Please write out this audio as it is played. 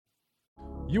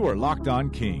You are Locked On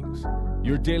Kings,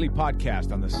 your daily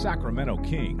podcast on the Sacramento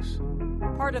Kings.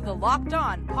 Part of the Locked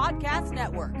On Podcast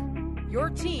Network, your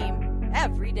team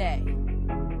every day.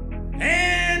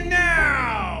 And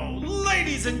now,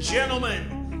 ladies and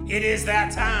gentlemen, it is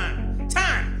that time.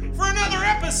 Time for another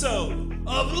episode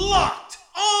of Locked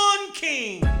On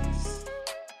Kings.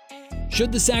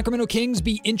 Should the Sacramento Kings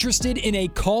be interested in a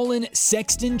Collin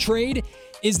Sexton trade?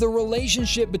 Is the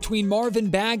relationship between Marvin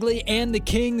Bagley and the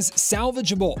Kings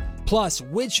salvageable? Plus,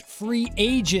 which free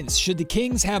agents should the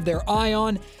Kings have their eye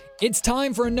on? It's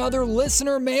time for another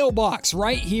listener mailbox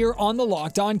right here on the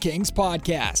Locked On Kings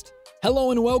podcast.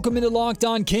 Hello and welcome into Locked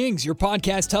On Kings, your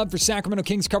podcast hub for Sacramento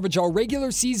Kings coverage all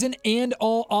regular season and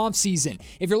all off-season.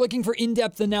 If you're looking for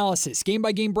in-depth analysis,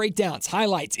 game-by-game breakdowns,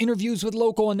 highlights, interviews with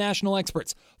local and national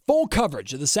experts, full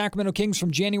coverage of the Sacramento Kings from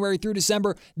January through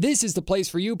December, this is the place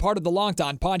for you, part of the Locked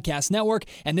On Podcast Network,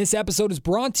 and this episode is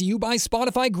brought to you by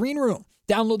Spotify Green Room.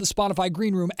 Download the Spotify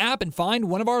Green Room app and find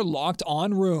one of our Locked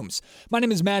On rooms. My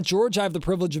name is Matt George. I have the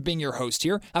privilege of being your host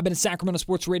here. I've been a Sacramento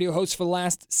sports radio host for the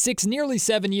last 6, nearly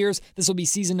 7 years. This will be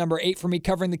season number 8 for me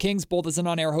covering the Kings, both as an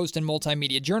on-air host and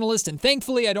multimedia journalist. And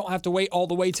thankfully, I don't have to wait all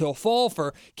the way till fall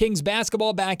for Kings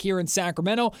basketball back here in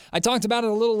Sacramento. I talked about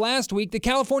it a little last week. The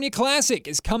California Classic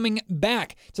is coming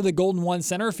back to the Golden One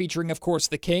Center, featuring, of course,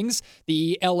 the Kings,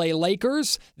 the LA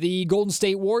Lakers, the Golden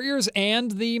State Warriors,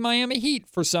 and the Miami Heat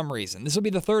for some reason. This will be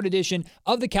the third edition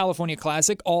of the California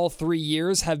Classic. All 3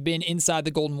 years have been inside the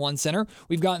Golden One Center.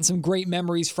 We've gotten some great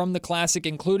memories from the Classic,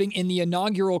 including in the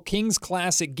inaugural Kings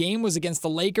Classic game was against the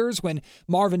Lakers when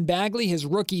Marvin Bagley, his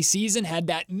rookie season, had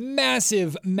that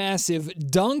massive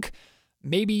dunk.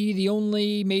 Maybe the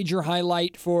only major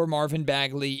highlight for Marvin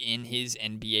Bagley in his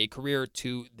NBA career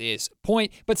to this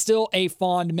point, but still a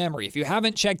fond memory. If you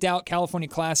haven't checked out California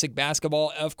Classic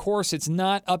basketball, of course, it's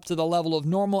not up to the level of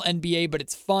normal NBA, but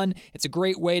it's fun. It's a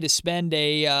great way to spend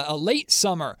a late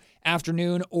summer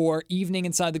afternoon or evening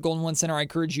inside the Golden One Center. I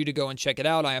encourage you to go and check it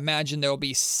out. I imagine there will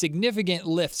be significant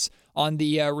lifts on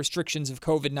the restrictions of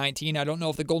COVID-19. I don't know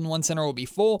if the Golden One Center will be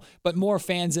full, but more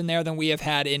fans in there than we have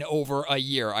had in over a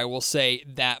year. I will say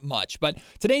that much. But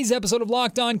today's episode of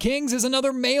Locked On Kings is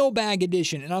another mailbag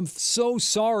edition, and I'm so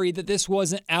sorry that this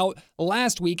wasn't out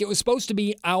last week. It was supposed to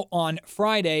be out on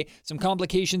Friday. Some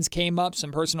complications came up,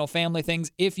 some personal family things.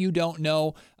 If you don't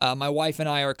know, my wife and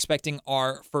I are expecting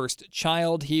our first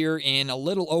child here in a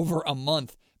little over a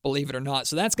month, believe it or not.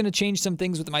 So that's going to change some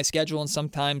things with my schedule, and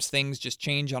sometimes things just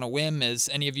change on a whim. As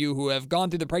any of you who have gone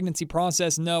through the pregnancy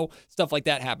process know, stuff like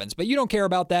that happens. But you don't care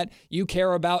about that. You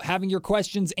care about having your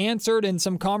questions answered and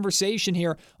some conversation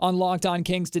here on Locked On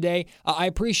Kings today. I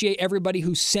appreciate everybody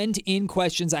who sent in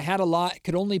questions. I had a lot,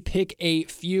 could only pick a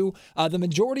few. The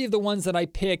majority of the ones that I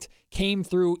picked came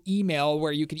through email,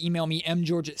 where you could email me,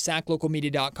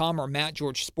 mgeorge@saclocalmedia.com or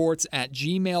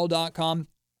mattgeorgesports@gmail.com.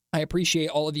 I appreciate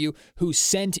all of you who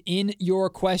sent in your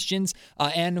questions,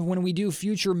 and when we do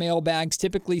future mailbags,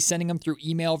 typically sending them through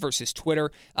email versus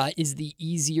Twitter is the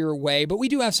easier way, but we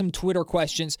do have some Twitter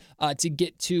questions to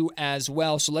get to as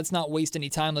well, so let's not waste any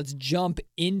time. Let's jump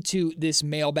into this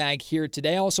mailbag here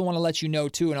today. I also want to let you know,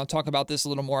 too, and I'll talk about this a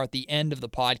little more at the end of the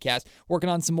podcast, working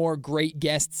on some more great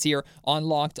guests here on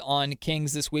Locked On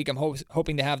Kings this week. I'm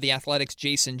hoping to have the Athletics'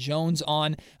 Jason Jones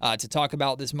on to talk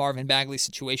about this Marvin Bagley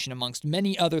situation amongst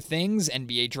many other things,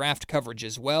 NBA draft coverage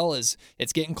as well, as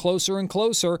it's getting closer and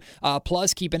closer.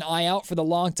 Plus, keep an eye out for the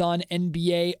Locked On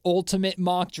NBA Ultimate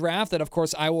Mock Draft that, of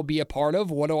course, I will be a part of.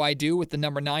 What do I do with the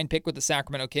number 9 pick with the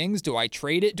Sacramento Kings? Do I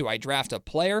trade it? Do I draft a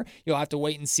player? You'll have to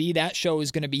wait and see. That show is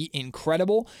going to be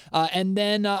incredible. And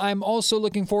then I'm also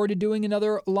looking forward to doing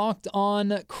another Locked On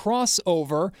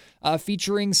crossover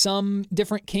featuring some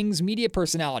different Kings media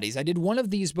personalities. I did one of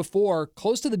these before,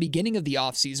 close to the beginning of the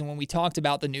offseason, when we talked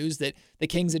about the news that the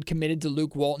Kings had committed to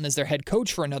Luke Walton as their head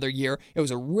coach for another year. It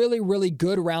was a really, really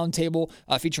good roundtable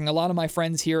featuring a lot of my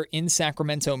friends here in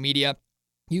Sacramento media.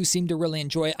 You seem to really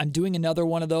enjoy it. I'm doing another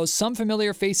one of those. Some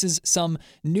familiar faces, some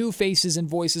new faces and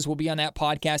voices will be on that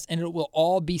podcast, and it will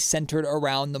all be centered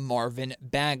around the Marvin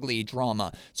Bagley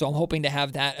drama. So I'm hoping to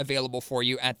have that available for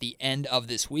you at the end of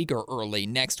this week or early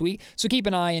next week. So keep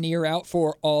an eye and ear out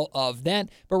for all of that.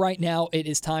 But right now, it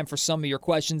is time for some of your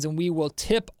questions, and we will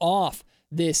tip off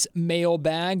this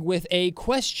mailbag with a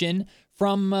question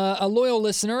from a loyal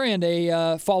listener and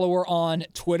a follower on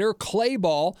Twitter,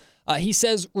 Clayball. He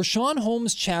says, Richaun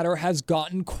Holmes' chatter has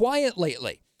gotten quiet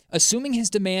lately. Assuming his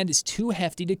demand is too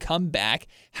hefty to come back,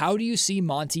 how do you see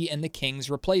Monty and the Kings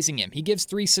replacing him? He gives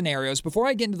 3 scenarios. Before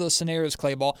I get into those scenarios,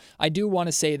 Clayball, I do want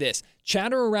to say this.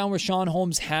 chatter around Richaun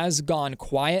Holmes has gone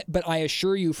quiet, but I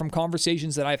assure you from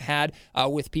conversations that I've had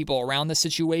with people around the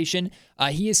situation,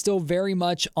 he is still very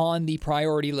much on the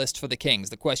priority list for the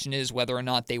Kings. The question is whether or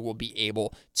not they will be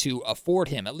able to afford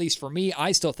him. At least for me,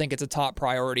 I still think it's a top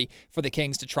priority for the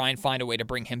Kings to try and find a way to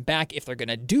bring him back. If they're going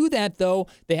to do that, though,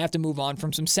 they have to move on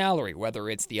from some salary, whether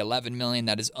it's the $11 million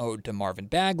that is owed to Marvin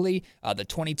Bagley, the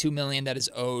 $22 million that is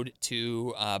owed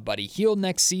to Buddy Hield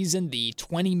next season, the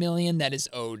 $20 million that is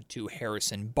owed to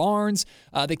Harrison Barnes.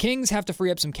 The Kings have to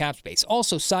free up some cap space.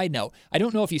 Also, side note, I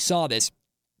don't know if you saw this,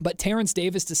 but Terrence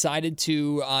Davis decided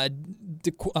to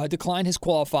decline his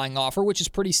qualifying offer, which is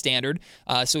pretty standard.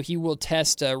 So he will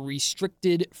test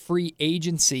restricted free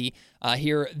agency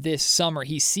here this summer.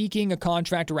 He's seeking a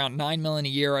contract around $9 million a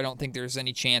year. I don't think there's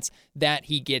any chance that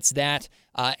he gets that.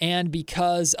 And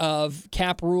because of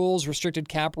cap rules, restricted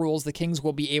cap rules, the Kings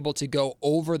will be able to go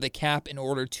over the cap in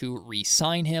order to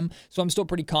re-sign him. So I'm still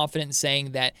pretty confident in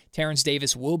saying that Terrence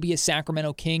Davis will be a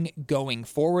Sacramento King going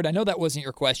forward. I know that wasn't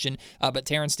your question, but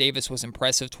Terrence Davis was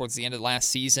impressive towards the end of last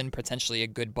season, potentially a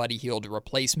good Buddy Hield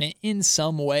replacement in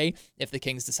some way if the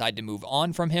Kings decide to move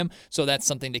on from him. So that's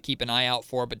something to keep an eye out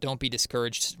for, but don't be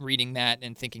discouraged reading that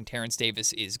and thinking Terrence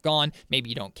Davis is gone. Maybe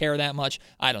you don't care that much.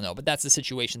 I don't know, but that's the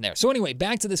situation there. So anyway,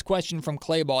 back to this question from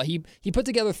Clayball. He put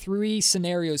together 3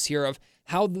 scenarios here of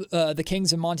how the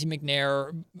Kings and Monty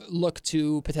McNair look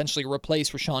to potentially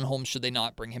replace Richaun Holmes should they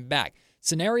not bring him back.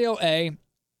 Scenario A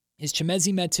is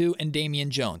Chimezie Metu and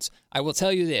Damian Jones. I will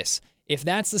tell you this. If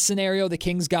that's the scenario, the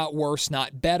Kings got worse,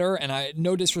 not better. And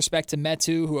no disrespect to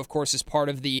Metu, who, of course, is part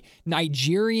of the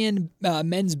Nigerian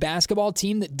men's basketball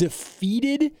team that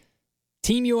defeated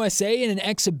Team USA in an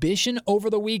exhibition over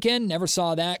the weekend. Never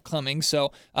saw that coming.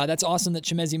 So that's awesome that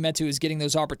Chimezie Metu is getting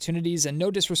those opportunities. And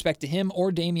no disrespect to him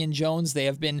or Damian Jones. They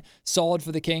have been solid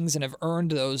for the Kings and have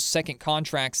earned those second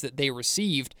contracts that they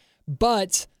received.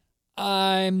 But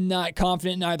I'm not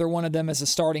confident in either one of them as a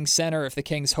starting center if the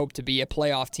Kings hope to be a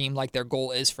playoff team like their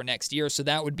goal is for next year. So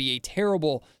that would be a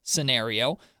terrible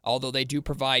scenario, although they do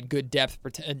provide good depth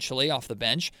potentially off the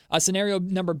bench. Scenario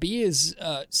number B is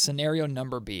scenario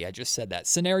number B. I just said that.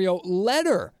 Scenario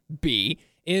letter B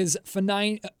is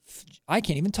I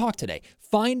can't even talk today.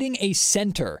 Finding a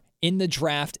center in the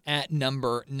draft at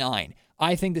number 9.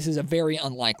 I think this is a very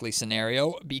unlikely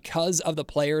scenario because of the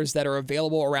players that are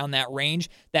available around that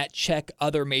range that check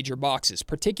other major boxes,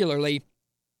 particularly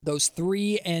those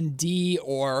 3 and D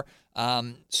or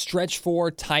stretch 4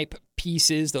 type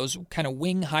pieces, those kind of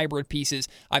wing hybrid pieces.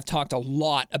 I've talked a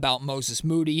lot about Moses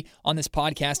Moody on this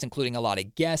podcast, including a lot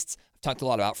of guests. I've talked a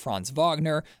lot about Franz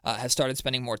Wagner, have started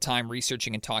spending more time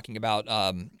researching and talking about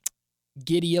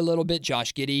Giddey a little bit,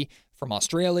 Josh Giddey from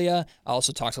Australia. I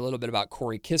also talked a little bit about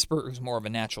Corey Kispert, who's more of a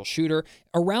natural shooter.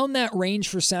 Around that range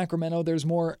for Sacramento, there's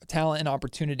more talent and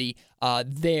opportunity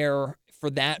there for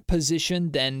that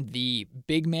position than the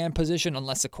big man position,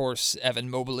 unless, of course, Evan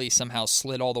Mobley somehow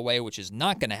slid all the way, which is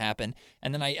not going to happen.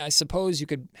 And then I suppose you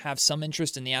could have some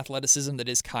interest in the athleticism that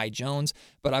is Kai Jones,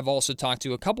 but I've also talked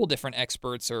to a couple different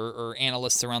experts or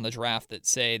analysts around the draft that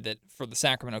say that for the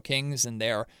Sacramento Kings and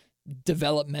their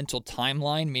developmental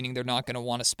timeline, meaning they're not going to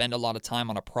want to spend a lot of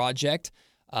time on a project,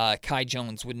 Kai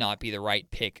Jones would not be the right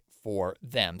pick for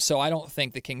them. So I don't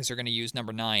think the Kings are going to use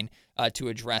number 9 to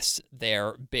address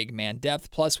their big man depth.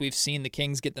 Plus, we've seen the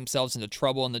Kings get themselves into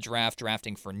trouble in the draft,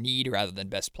 drafting for need rather than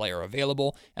best player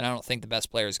available, and I don't think the best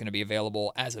player is going to be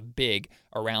available as a big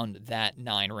around that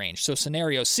 9 range. So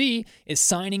scenario C is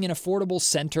signing an affordable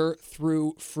center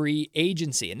through free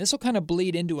agency, and this will kind of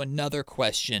bleed into another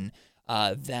question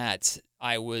that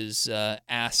I was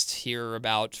asked here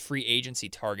about free agency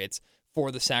targets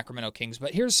for the Sacramento Kings.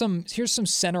 But here's some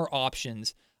center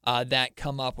options that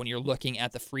come up when you're looking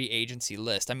at the free agency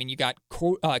list. I mean, you got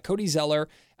Cody Zeller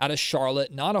out of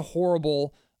Charlotte. Not a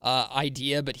horrible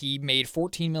idea, but he made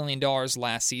 $14 million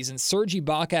last season. Serge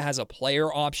Ibaka has a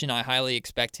player option. I highly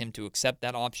expect him to accept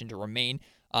that option to remain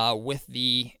with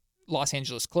the Los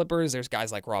Angeles Clippers. There's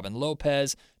guys like Robin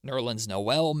Lopez, Nerlens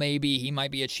Noel maybe. He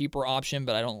might be a cheaper option,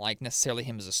 but I don't like necessarily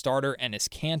him as a starter. Enes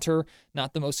Kanter,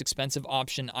 not the most expensive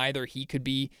option either. He could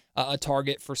be a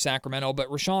target for Sacramento. But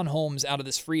Richaun Holmes out of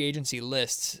this free agency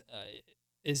list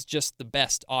is just the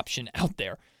best option out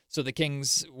there. So the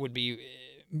Kings would be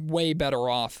way better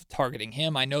off targeting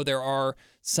him. I know there are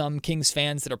some Kings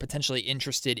fans that are potentially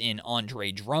interested in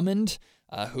Andre Drummond,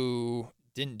 who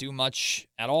didn't do much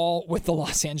at all with the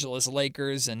Los Angeles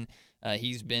Lakers, and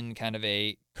he's been kind of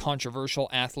a controversial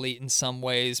athlete in some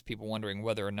ways, people wondering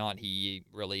whether or not he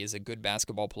really is a good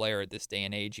basketball player at this day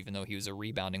and age, even though he was a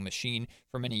rebounding machine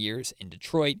for many years in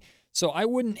Detroit. So I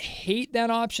wouldn't hate that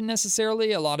option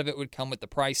necessarily. A lot of it would come with the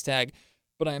price tag,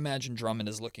 but I imagine Drummond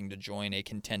is looking to join a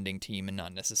contending team and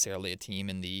not necessarily a team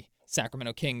in the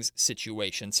Sacramento Kings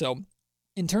situation. So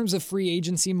in terms of free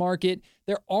agency market,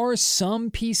 there are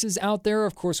some pieces out there.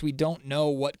 Of course, we don't know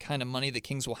what kind of money the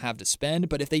Kings will have to spend,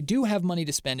 but if they do have money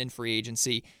to spend in free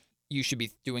agency, you should be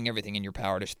doing everything in your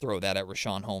power to throw that at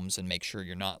Richaun Holmes and make sure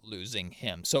you're not losing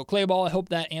him. So, Clayball, I hope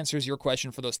that answers your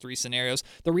question for those three scenarios.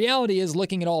 The reality is,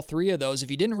 looking at all three of those,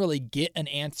 if you didn't really get an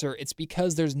answer, it's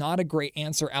because there's not a great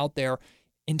answer out there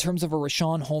in terms of a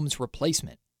Richaun Holmes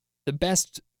replacement. The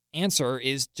best answer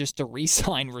is just to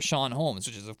re-sign Richaun Holmes,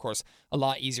 which is, of course, a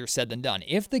lot easier said than done.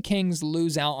 If the Kings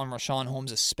lose out on Richaun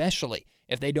Holmes, especially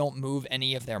if they don't move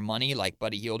any of their money like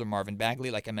Buddy Hield or Marvin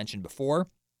Bagley, like I mentioned before,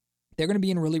 they're going to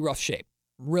be in really rough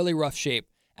shape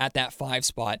at that 5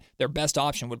 spot. Their best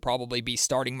option would probably be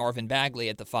starting Marvin Bagley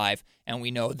at the 5, and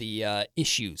we know the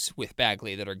issues with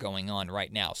Bagley that are going on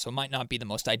right now, so it might not be the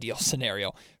most ideal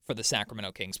scenario for the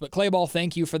Sacramento Kings. But Clayball,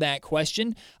 thank you for that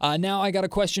question. Now I got a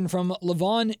question from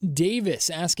Levon Davis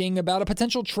asking about a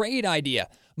potential trade idea.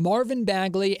 Marvin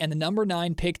Bagley and the number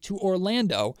 9 pick to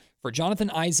Orlando for Jonathan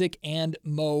Isaac and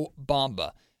Mo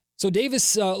Bamba. So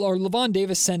Levon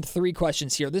Davis sent 3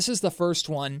 questions here. This is the first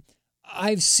one.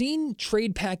 I've seen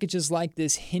trade packages like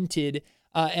this hinted,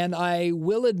 and I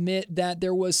will admit that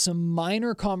there was some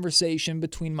minor conversation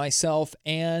between myself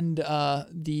and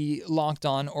the Locked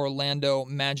On Orlando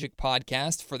Magic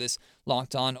podcast for this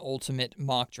Locked On Ultimate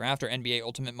Mock Draft, or NBA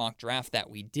Ultimate Mock Draft that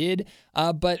we did,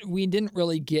 but we didn't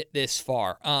really get this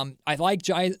far. I like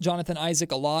Jonathan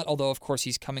Isaac a lot, although, of course,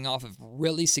 he's coming off of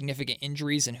really significant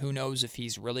injuries, and who knows if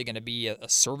he's really going to be a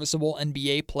serviceable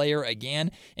NBA player again.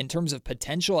 In terms of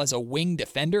potential as a wing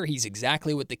defender, he's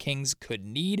exactly what the Kings could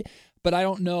need, but I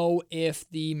don't know if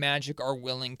the Magic are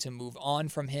willing to move on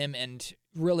from him and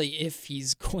really if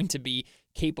he's going to be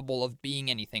capable of being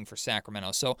anything for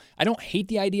Sacramento. So I don't hate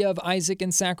the idea of Isaac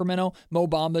in Sacramento. Mo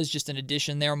Bamba is just an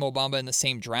addition there. Mo Bamba in the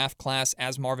same draft class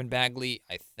as Marvin Bagley,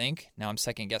 I think. Now I'm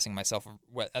second-guessing myself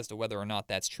as to whether or not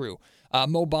that's true.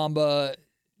 Mo Bamba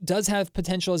does have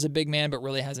potential as a big man, but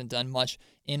really hasn't done much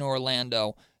in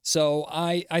Orlando. So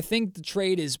I think the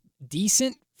trade is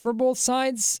decent for both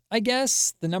sides, I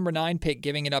guess. The number 9 pick,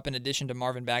 giving it up in addition to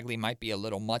Marvin Bagley, might be a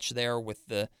little much there with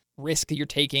the risk you're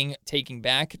taking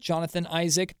back Jonathan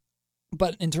Isaac.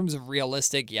 But in terms of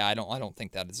realistic, I don't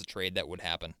think that is a trade that would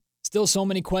happen. Still so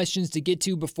many questions to get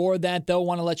to. Before that, though, I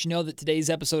want to let you know that today's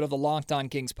episode of the Locked On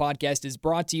Kings podcast is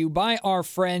brought to you by our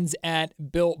friends at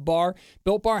Built Bar.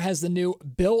 Built Bar has the new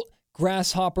Built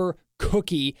Grasshopper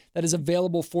cookie that is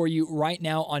available for you right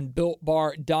now on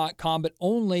BuiltBar.com, but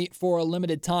only for a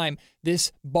limited time.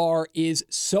 This bar is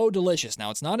so delicious.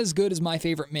 Now, it's not as good as my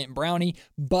favorite mint brownie,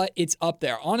 but it's up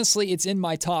there. Honestly, it's in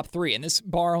my top 3, and this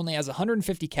bar only has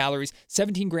 150 calories,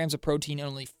 17 grams of protein, and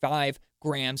only 5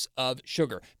 grams of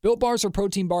sugar. Built Bars are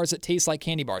protein bars that taste like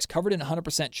candy bars, covered in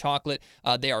 100% chocolate.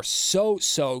 They are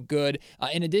so good.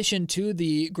 In addition to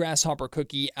the Grasshopper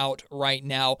cookie out right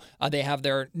now, they have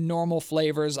their normal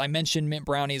flavors. I mentioned mint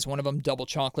brownie is one of them. Double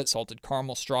chocolate, salted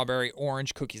caramel, strawberry,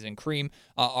 orange, cookies and cream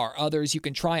are others. You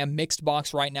can try a mixed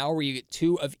box right now where you get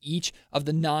 2 of each of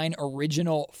the 9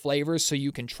 original flavors, so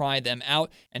you can try them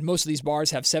out. And most of these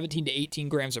bars have 17 to 18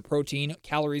 grams of protein,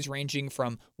 calories ranging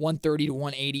from 130 to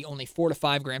 180, only 4 to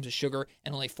 5 grams of sugar,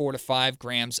 and only 4 to 5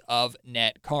 grams of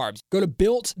net carbs. Go to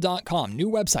Built.com, new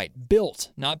website,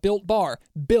 Built, not Built Bar,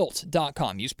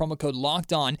 Built.com. Use promo code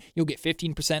Locked On. You'll get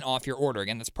 15% off your order.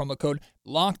 Again, that's promo code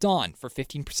Locked On for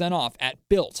 15% off at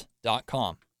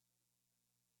Built.com.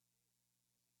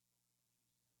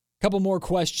 Couple more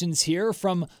questions here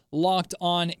from Locked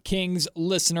On Kings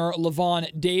listener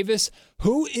Levon Davis.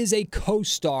 Who is a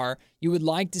co-star you would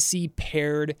like to see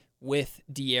paired with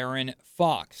De'Aaron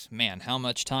Fox? Man, how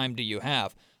much time do you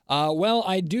have? Well,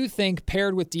 I do think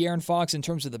paired with De'Aaron Fox in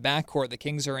terms of the backcourt, the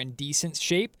Kings are in decent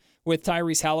shape with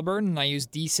Tyrese Haliburton, and I use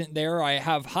decent there. I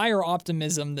have higher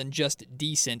optimism than just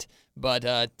decent, but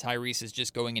Tyrese is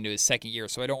just going into his second year,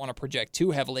 so I don't want to project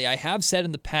too heavily. I have said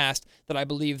in the past that I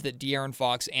believe that De'Aaron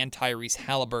Fox and Tyrese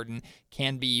Haliburton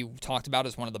can be talked about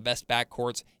as one of the best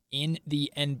backcourts in the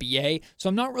NBA. So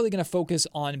I'm not really going to focus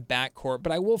on backcourt,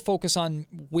 but I will focus on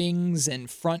wings and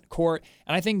front court.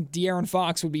 And I think De'Aaron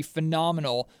Fox would be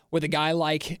phenomenal with a guy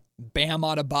like Bam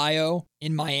Adebayo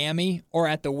in Miami, or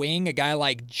at the wing, a guy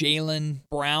like Jaylen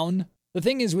Brown. The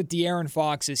thing is with De'Aaron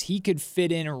Fox is he could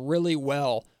fit in really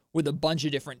well with a bunch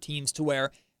of different teams, to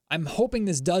where I'm hoping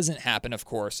this doesn't happen, of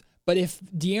course, but if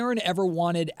De'Aaron ever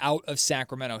wanted out of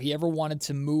Sacramento, he ever wanted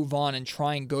to move on and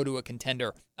try and go to a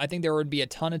contender, I think there would be a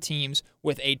ton of teams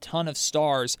with a ton of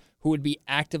stars who would be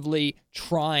actively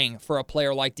trying for a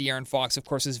player like De'Aaron Fox. Of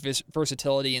course, his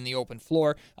versatility in the open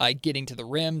floor, getting to the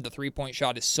rim, the three-point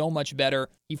shot is so much better.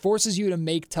 He forces you to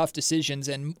make tough decisions,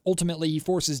 and ultimately he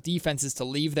forces defenses to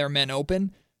leave their men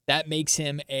open. That makes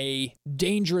him a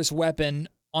dangerous weapon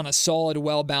on a solid,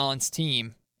 well-balanced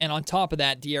team. And on top of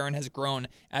that, De'Aaron has grown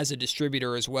as a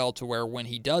distributor as well, to where when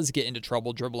he does get into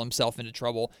trouble, dribble himself into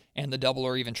trouble, and the double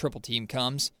or even triple team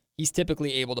comes, he's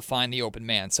typically able to find the open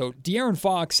man. So De'Aaron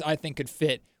Fox, I think, could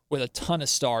fit with a ton of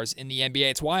stars in the NBA.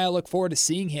 It's why I look forward to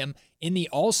seeing him in the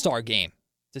All-Star game,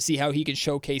 to see how he can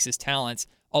showcase his talents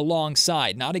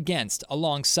alongside, not against,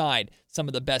 alongside some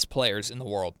of the best players in the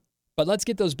world. But let's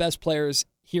get those best players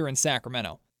here in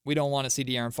Sacramento. We don't want to see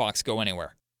De'Aaron Fox go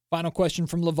anywhere. Final question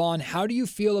from Levon. How do you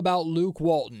feel about Luke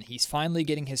Walton? He's finally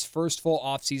getting his first full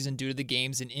offseason due to the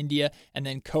games in India and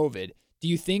then COVID. Do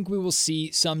you think we will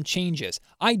see some changes?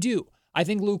 I do. I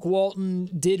think Luke Walton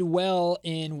did well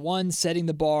in, one, setting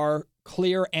the bar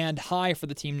clear and high for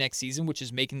the team next season, which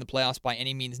is making the playoffs by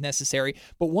any means necessary.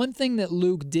 But one thing that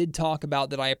Luke did talk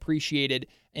about that I appreciated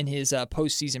in his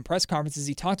postseason press conferences,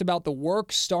 he talked about the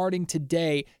work starting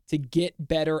today to get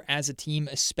better as a team,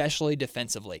 especially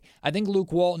defensively. I think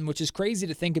Luke Walton, which is crazy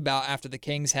to think about after the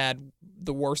Kings had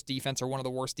the worst defense or one of the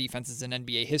worst defenses in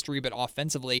NBA history, but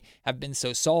offensively have been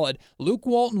so solid, Luke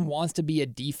Walton wants to be a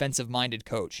defensive-minded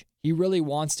coach. He really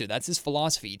wants to. That's his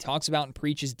philosophy. He talks about and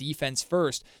preaches defense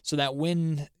first, so that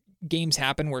when games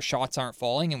happen where shots aren't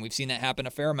falling, and we've seen that happen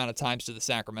a fair amount of times to the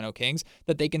Sacramento Kings,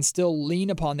 that they can still lean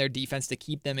upon their defense to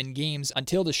keep them in games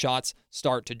until the shots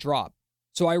start to drop.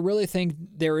 So I really think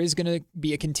there is going to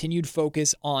be a continued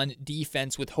focus on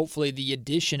defense with hopefully the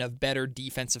addition of better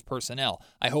defensive personnel.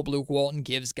 I hope Luke Walton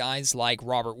gives guys like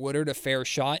Robert Woodard a fair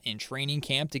shot in training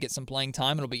camp to get some playing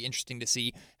time. It'll be interesting to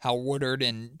see how Woodard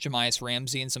and Jamias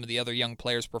Ramsey and some of the other young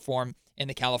players perform in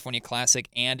the California Classic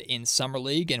and in Summer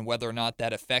League, and whether or not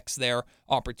that affects their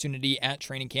opportunity at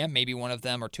training camp. Maybe one of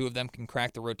them or two of them can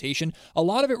crack the rotation. A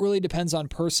lot of it really depends on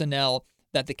personnel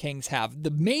that the Kings have.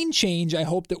 The main change I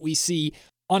hope that we see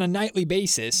on a nightly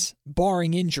basis,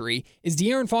 barring injury, is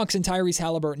De'Aaron Fox and Tyrese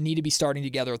Halliburton need to be starting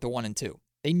together at the 1 and 2.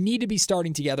 They need to be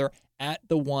starting together at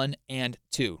the 1 and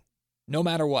 2, no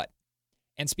matter what.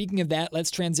 And speaking of that,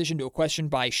 let's transition to a question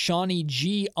by Shawnee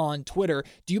G on Twitter.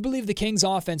 Do you believe the Kings'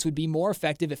 offense would be more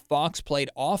effective if Fox played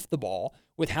off the ball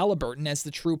with Halliburton as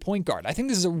the true point guard? I think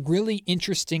this is a really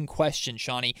interesting question,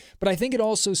 Shawnee, but I think it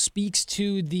also speaks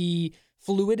to the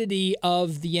fluidity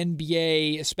of the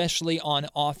NBA, especially on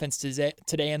offense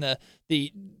today, and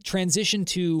the transition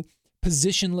to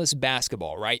positionless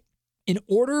basketball, right? In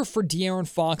order for De'Aaron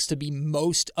Fox to be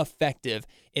most effective,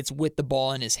 it's with the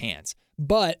ball in his hands.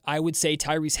 But I would say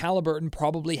Tyrese Halliburton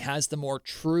probably has the more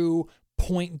true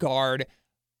point guard,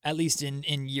 at least in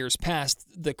years past,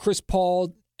 the Chris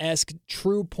Paul-esque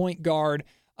true point guard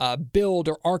build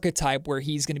or archetype, where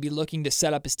he's going to be looking to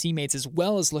set up his teammates as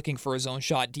well as looking for his own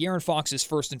shot. De'Aaron Fox is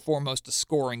first and foremost a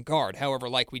scoring guard. However,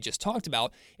 like we just talked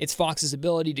about, it's Fox's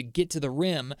ability to get to the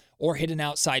rim or hit an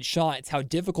outside shot. It's how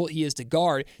difficult he is to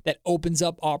guard that opens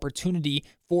up opportunity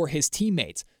for his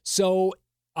teammates. So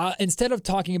instead of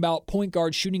talking about point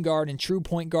guard, shooting guard, and true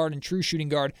point guard and true shooting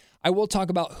guard, I will talk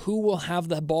about who will have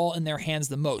the ball in their hands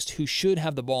the most, who should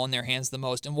have the ball in their hands the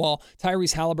most. And while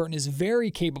Tyrese Halliburton is very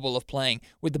capable of playing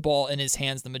with the ball in his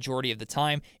hands the majority of the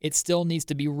time, it still needs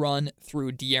to be run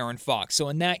through De'Aaron Fox. So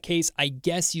in that case, I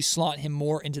guess you slot him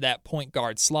more into that point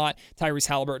guard slot. Tyrese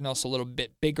Halliburton also a little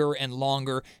bit bigger and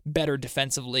longer, better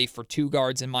defensively for two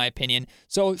guards in my opinion.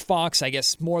 So Fox, I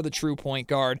guess, more the true point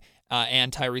guard,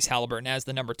 and Tyrese Halliburton as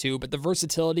the number 2. But the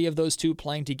versatility of those two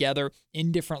playing together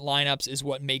in different lineups is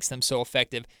what makes them so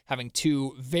effective, having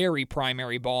two very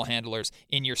primary ball handlers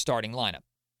in your starting lineup.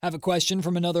 I have a question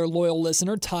from another loyal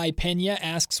listener. Ty Pena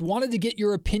asks, wanted to get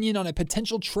your opinion on a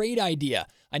potential trade idea.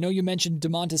 I know you mentioned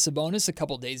Domantas Sabonis a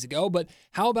couple days ago, but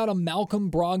how about a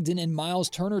Malcolm Brogdon and Miles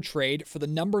Turner trade for the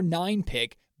number 9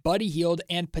 pick, Buddy Hield,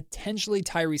 and potentially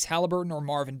Tyrese Halliburton or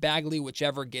Marvin Bagley,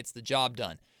 whichever gets the job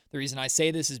done? The reason I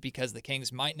say this is because the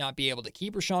Kings might not be able to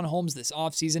keep Richaun Holmes this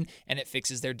offseason, and it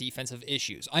fixes their defensive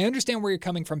issues. I understand where you're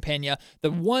coming from, Pena.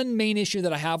 The one main issue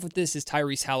that I have with this is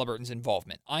Tyrese Halliburton's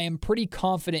involvement. I am pretty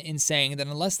confident in saying that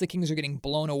unless the Kings are getting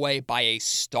blown away by a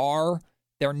star,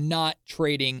 they're not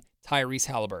trading Tyrese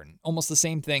Halliburton. Almost the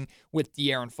same thing with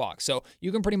De'Aaron Fox. So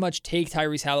you can pretty much take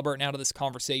Tyrese Halliburton out of this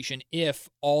conversation if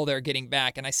all they're getting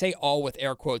back, and I say all with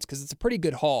air quotes because it's a pretty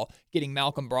good haul getting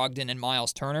Malcolm Brogdon and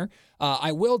Miles Turner.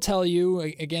 I will tell you,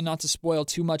 again, not to spoil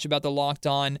too much about the Locked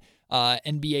On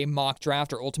NBA mock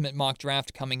draft or ultimate mock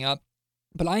draft coming up,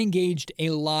 but I engaged a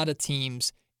lot of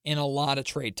teams in a lot of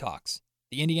trade talks.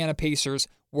 The Indiana Pacers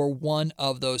were one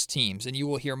of those teams. And you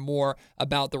will hear more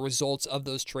about the results of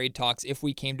those trade talks, if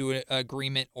we came to an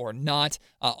agreement or not,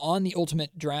 on the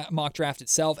Ultimate mock draft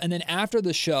itself. And then after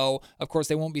the show, of course,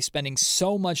 they won't be spending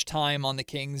so much time on the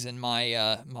Kings and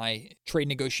my trade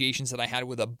negotiations that I had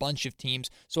with a bunch of teams.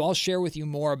 So I'll share with you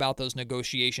more about those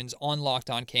negotiations on Locked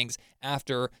On Kings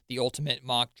after the Ultimate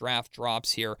mock draft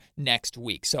drops here next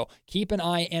week. So keep an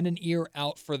eye and an ear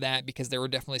out for that, because there were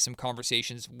definitely some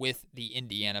conversations with the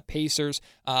Indiana Pacers.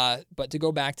 But to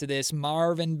go back to this,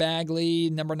 Marvin Bagley,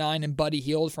 number 9, and Buddy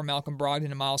Hield for Malcolm Brogdon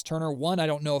and Miles Turner. One, I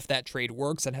don't know if that trade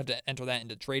works. I'd have to enter that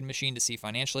into Trade Machine to see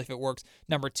financially if it works.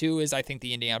 Number 2 is I think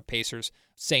the Indiana Pacers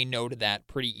say no to that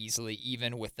pretty easily,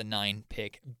 even with the 9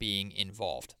 pick being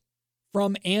involved.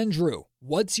 From Andrew,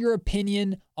 what's your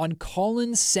opinion on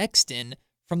Collin Sexton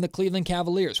from the Cleveland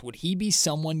Cavaliers? Would he be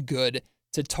someone good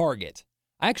to target?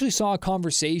 I actually saw a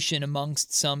conversation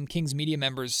amongst some Kings media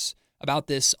members about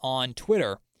this on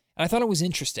Twitter, and I thought it was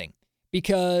interesting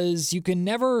because you can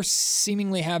never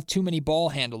seemingly have too many ball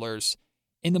handlers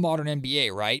in the modern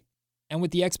NBA, right? And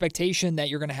with the expectation that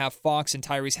you're going to have Fox and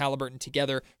Tyrese Halliburton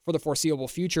together for the foreseeable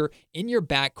future in your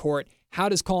backcourt, how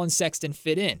does Collin Sexton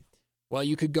fit in? Well,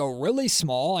 you could go really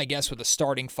small, I guess, with a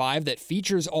starting 5 that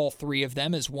features all 3 of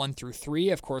them as 1 through 3.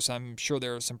 Of course, I'm sure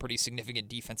there are some pretty significant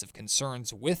defensive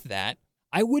concerns with that.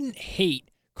 I wouldn't hate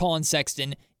Collin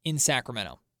Sexton in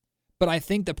Sacramento, but I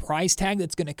think the price tag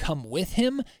that's going to come with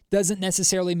him doesn't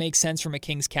necessarily make sense from a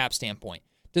Kings cap standpoint.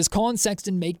 Does Collin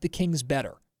Sexton make the Kings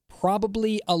better?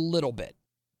 Probably a little bit.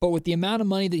 But with the amount of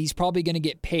money that he's probably going to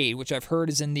get paid, which I've heard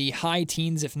is in the high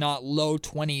teens, if not low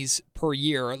 20s per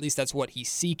year, or at least that's what he's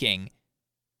seeking,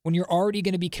 when you're already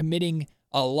going to be committing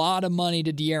a lot of money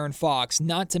to De'Aaron Fox,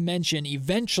 not to mention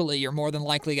eventually you're more than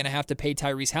likely going to have to pay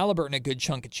Tyrese Halliburton a good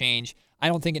chunk of change, I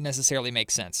don't think it necessarily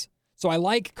makes sense. So I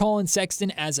like Collin Sexton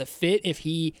as a fit if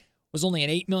he was only an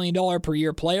 $8 million per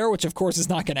year player, which of course is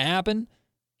not going to happen.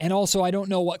 And also I don't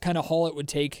know what kind of haul it would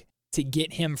take to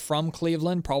get him from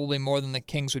Cleveland, probably more than the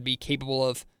Kings would be capable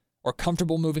of or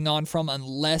comfortable moving on from,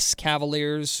 unless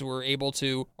Cavaliers were able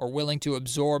to or willing to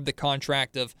absorb the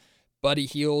contract of Buddy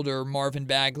Hield or Marvin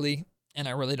Bagley. And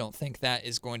I really don't think that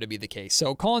is going to be the case.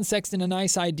 So Collin Sexton, a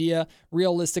nice idea.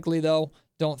 Realistically, though,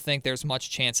 don't think there's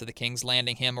much chance of the Kings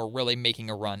landing him or really making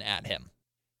a run at him.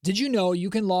 Did you know you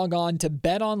can log on to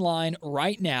BetOnline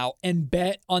right now and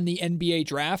bet on the NBA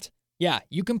draft? Yeah,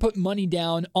 you can put money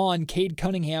down on Cade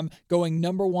Cunningham going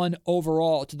number 1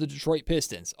 overall to the Detroit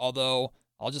Pistons. Although,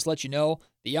 I'll just let you know,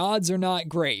 the odds are not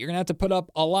great. You're going to have to put up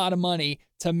a lot of money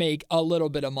to make a little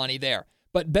bit of money there.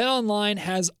 But BetOnline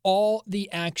has all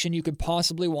the action you could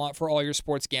possibly want for all your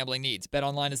sports gambling needs.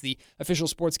 BetOnline is the official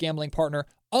sports gambling partner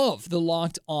of the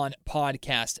Locked On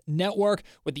Podcast Network.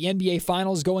 With the NBA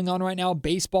Finals going on right now,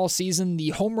 baseball season,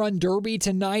 the Home Run Derby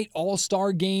tonight,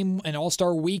 All-Star Game and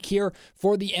All-Star Week here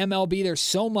for the MLB. There's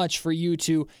so much for you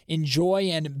to enjoy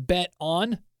and bet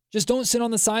on. Just don't sit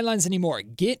on the sidelines anymore.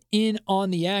 Get in on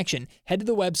the action. Head to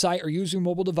the website or use your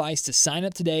mobile device to sign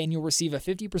up today, and you'll receive a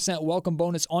 50% welcome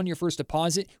bonus on your first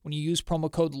deposit when you use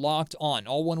promo code LOCKEDON.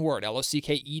 All one word,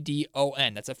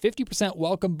 LOCKEDON. That's a 50%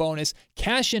 welcome bonus.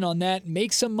 Cash in on that.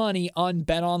 Make some money on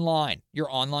BetOnline,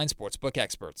 your online sportsbook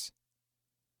experts.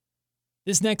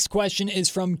 This next question is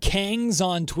from Kangs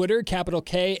on Twitter, capital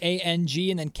K-A-N-G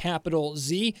and then capital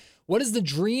Z. What is the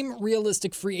dream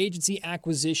realistic free agency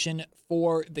acquisition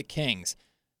for the Kings?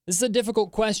 This is a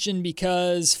difficult question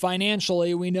because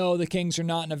financially we know the Kings are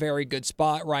not in a very good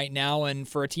spot right now, and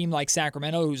for a team like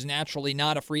Sacramento, who's naturally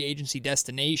not a free agency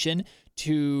destination,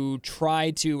 to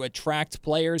try to attract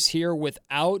players here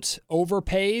without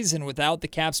overpays and without the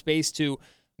cap space to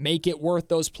make it worth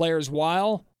those players'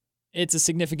 while, it's a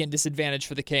significant disadvantage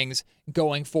for the Kings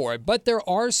going forward. But there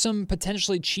are some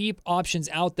potentially cheap options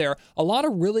out there. A lot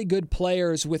of really good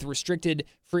players with restricted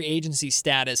free agency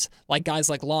status, like guys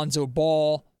like Lonzo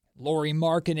Ball, Lauri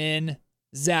Markkanen,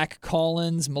 Zach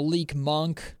Collins, Malik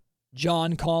Monk,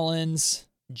 John Collins,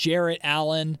 Jarrett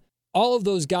Allen. All of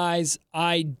those guys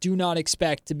I do not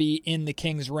expect to be in the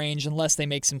Kings' range unless they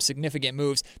make some significant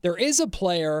moves. There is a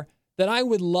player that I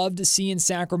would love to see in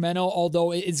Sacramento,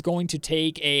 although it's going to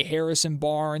take a Harrison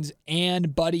Barnes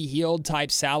and Buddy Hield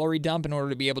type salary dump in order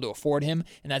to be able to afford him,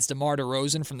 and that's DeMar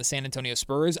DeRozan from the San Antonio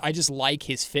Spurs. I just like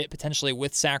his fit potentially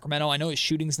with Sacramento. I know his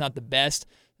shooting's not the best,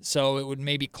 so it would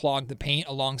maybe clog the paint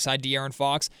alongside De'Aaron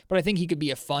Fox, but I think he could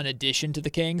be a fun addition to the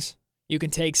Kings. You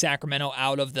can take Sacramento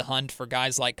out of the hunt for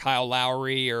guys like Kyle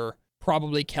Lowry or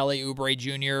probably Kelly Oubre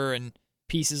Jr. and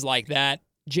pieces like that.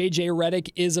 JJ Redick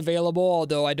is available,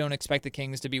 although I don't expect the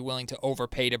Kings to be willing to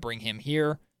overpay to bring him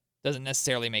here. Doesn't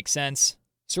necessarily make sense.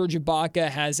 Serge Ibaka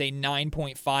has a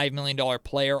 $9.5 million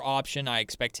player option. I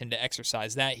expect him to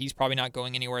exercise that. He's probably not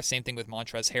going anywhere. Same thing with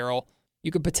Montrezl Harrell.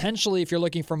 You could potentially, if you're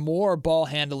looking for more ball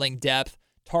handling depth,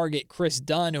 target Chris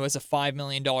Dunn, who has a $5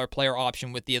 million player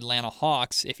option with the Atlanta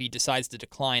Hawks. If he decides to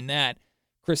decline that,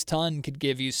 Chris Dunn could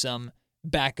give you some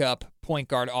backup point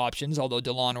guard options, although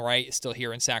DeLon Wright is still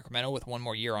here in Sacramento with one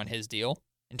more year on his deal.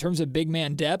 In terms of big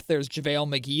man depth, there's JaVale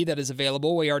McGee that is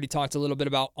available. We already talked a little bit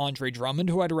about Andre Drummond,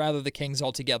 who I'd rather the Kings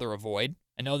altogether avoid.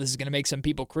 I know this is going to make some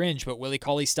people cringe, but Willie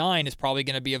Cauley-Stein is probably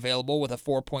going to be available with a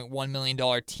 $4.1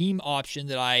 million team option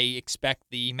that I expect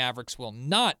the Mavericks will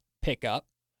not pick up.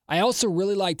 I also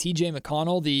really like TJ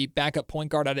McConnell, the backup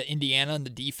point guard out of Indiana, and the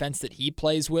defense that he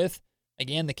plays with.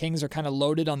 Again, the Kings are kind of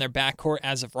loaded on their backcourt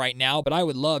as of right now, but I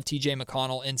would love TJ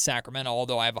McConnell in Sacramento,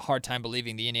 although I have a hard time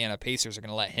believing the Indiana Pacers are going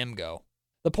to let him go.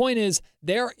 The point is,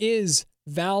 there is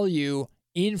value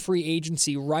in free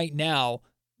agency right now.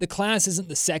 The class isn't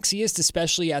the sexiest,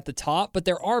 especially at the top, but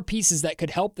there are pieces that could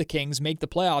help the Kings make the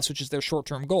playoffs, which is their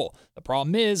short-term goal. The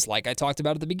problem is, like I talked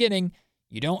about at the beginning,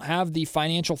 you don't have the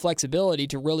financial flexibility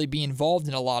to really be involved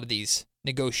in a lot of these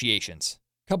negotiations.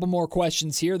 A couple more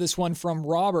questions here. This one from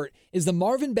Robert. Is the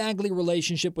Marvin Bagley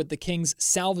relationship with the Kings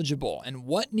salvageable, and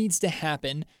what needs to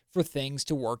happen for things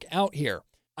to work out here?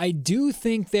 I do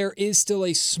think there is still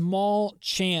a small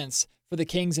chance for the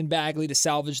Kings and Bagley to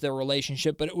salvage their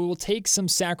relationship, but it will take some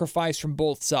sacrifice from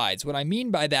both sides. What I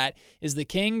mean by that is the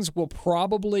Kings will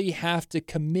probably have to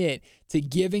commit to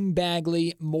giving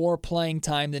Bagley more playing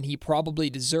time than he probably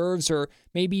deserves, or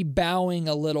maybe bowing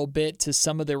a little bit to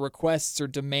some of the requests or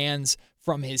demands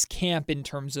from his camp in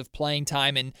terms of playing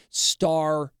time and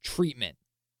star treatment.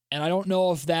 And I don't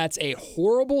know if that's a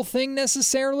horrible thing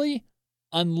necessarily,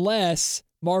 unless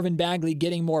Marvin Bagley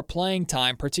getting more playing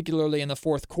time, particularly in the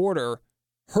fourth quarter,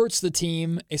 hurts the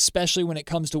team, especially when it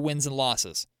comes to wins and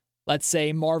losses. Let's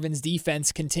say Marvin's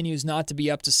defense continues not to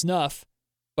be up to snuff,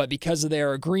 but because of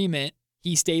their agreement,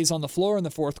 he stays on the floor in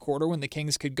the fourth quarter when the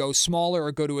Kings could go smaller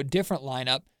or go to a different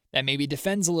lineup that maybe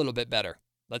defends a little bit better.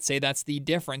 Let's say that's the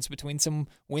difference between some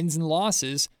wins and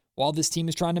losses while this team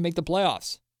is trying to make the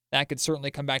playoffs. That could certainly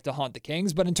come back to haunt the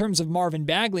Kings, but in terms of Marvin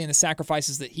Bagley and the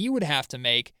sacrifices that he would have to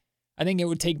make, I think it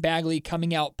would take Bagley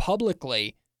coming out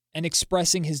publicly and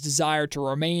expressing his desire to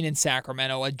remain in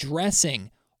Sacramento,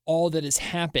 addressing all that has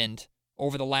happened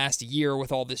over the last year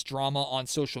with all this drama on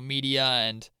social media,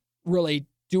 and really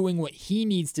doing what he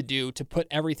needs to do to put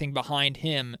everything behind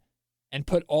him and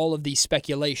put all of the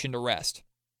speculation to rest.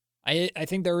 I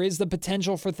think there is the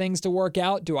potential for things to work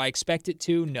out. Do I expect it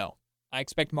to? No. I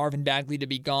expect Marvin Bagley to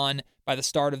be gone by the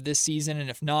start of this season,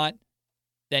 and if not,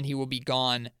 then he will be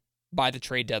gone by the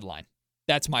trade deadline.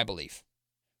 That's my belief.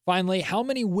 Finally, how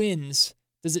many wins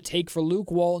does it take for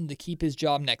Luke Walton to keep his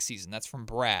job next season? That's from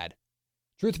Brad.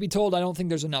 Truth be told, I don't think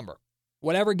there's a number.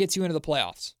 Whatever gets you into the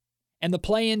playoffs. And the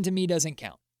play-in to me doesn't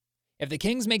count. If the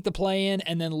Kings make the play-in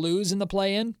and then lose in the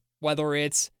play-in, whether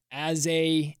it's as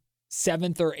a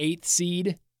 7th or 8th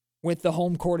seed with the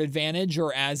home court advantage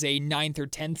or as a 9th or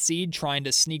 10th seed trying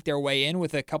to sneak their way in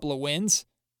with a couple of wins,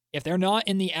 if they're not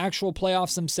in the actual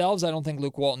playoffs themselves, I don't think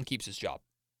Luke Walton keeps his job.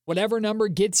 Whatever number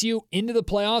gets you into the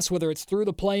playoffs, whether it's through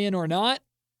the play-in or not,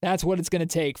 that's what it's going to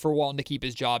take for Walton to keep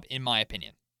his job, in my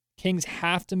opinion. Kings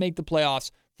have to make the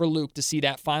playoffs for Luke to see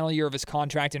that final year of his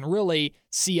contract and really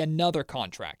see another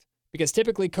contract. Because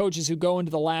typically coaches who go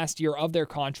into the last year of their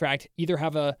contract either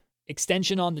have a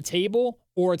extension on the table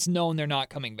or it's known they're not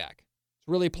coming back. It's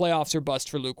really playoffs or bust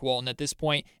for Luke Walton at this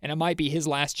point, and it might be his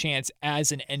last chance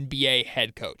as an NBA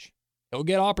head coach. He'll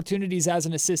get opportunities as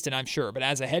an assistant, I'm sure, but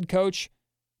as a head coach,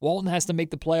 Walton has to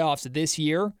make the playoffs this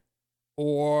year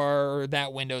or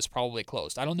that window's probably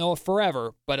closed. I don't know if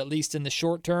forever, but at least in the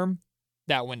short term,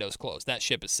 that window's closed. That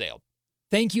ship has sailed.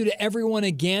 Thank you to everyone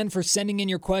again for sending in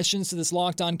your questions to this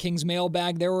Locked On Kings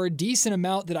mailbag. There were a decent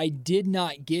amount that I did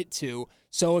not get to.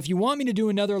 So if you want me to do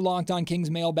another Locked On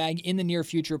Kings mailbag in the near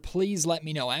future, please let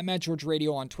me know at Matt George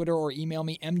Radio on Twitter or email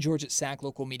me,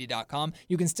 mgeorge@saclocalmedia.com.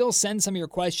 You can still send some of your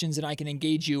questions and I can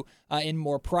engage you in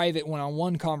more private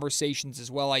one-on-one conversations as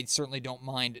well. I certainly don't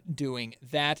mind doing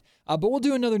that. But we'll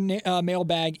do another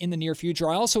mailbag in the near future.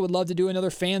 I also would love to do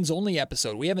another fans-only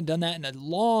episode. We haven't done that in a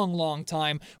long, long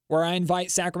time, where I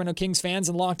invite Sacramento Kings fans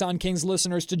and Locked On Kings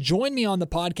listeners to join me on the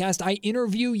podcast. I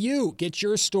interview you, get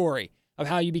your story of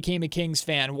how you became a Kings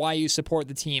fan, why you support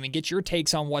the team, and get your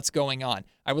takes on what's going on.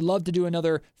 I would love to do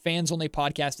another fans-only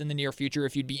podcast in the near future.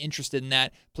 If you'd be interested in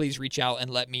that, please reach out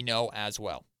and let me know as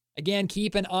well. Again,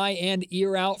 keep an eye and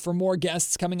ear out for more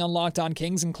guests coming on Locked On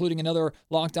Kings, including another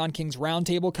Locked On Kings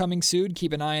roundtable coming soon.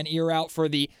 Keep an eye and ear out for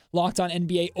the Locked On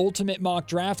NBA Ultimate Mock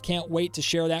Draft. Can't wait to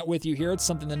share that with you here. It's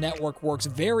something the network works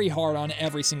very hard on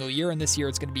every single year, and this year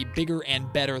it's going to be bigger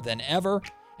and better than ever.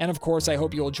 And of course, I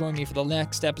hope you'll join me for the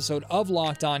next episode of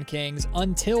Locked On Kings.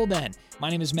 Until then, my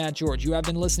name is Matt George. You have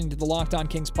been listening to the Locked On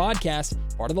Kings podcast,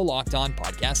 part of the Locked On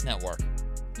Podcast Network.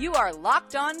 You are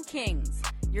Locked On Kings,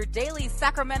 your daily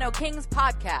Sacramento Kings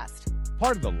podcast.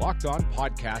 Part of the Locked On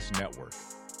Podcast Network.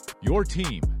 Your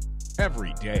team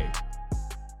every day.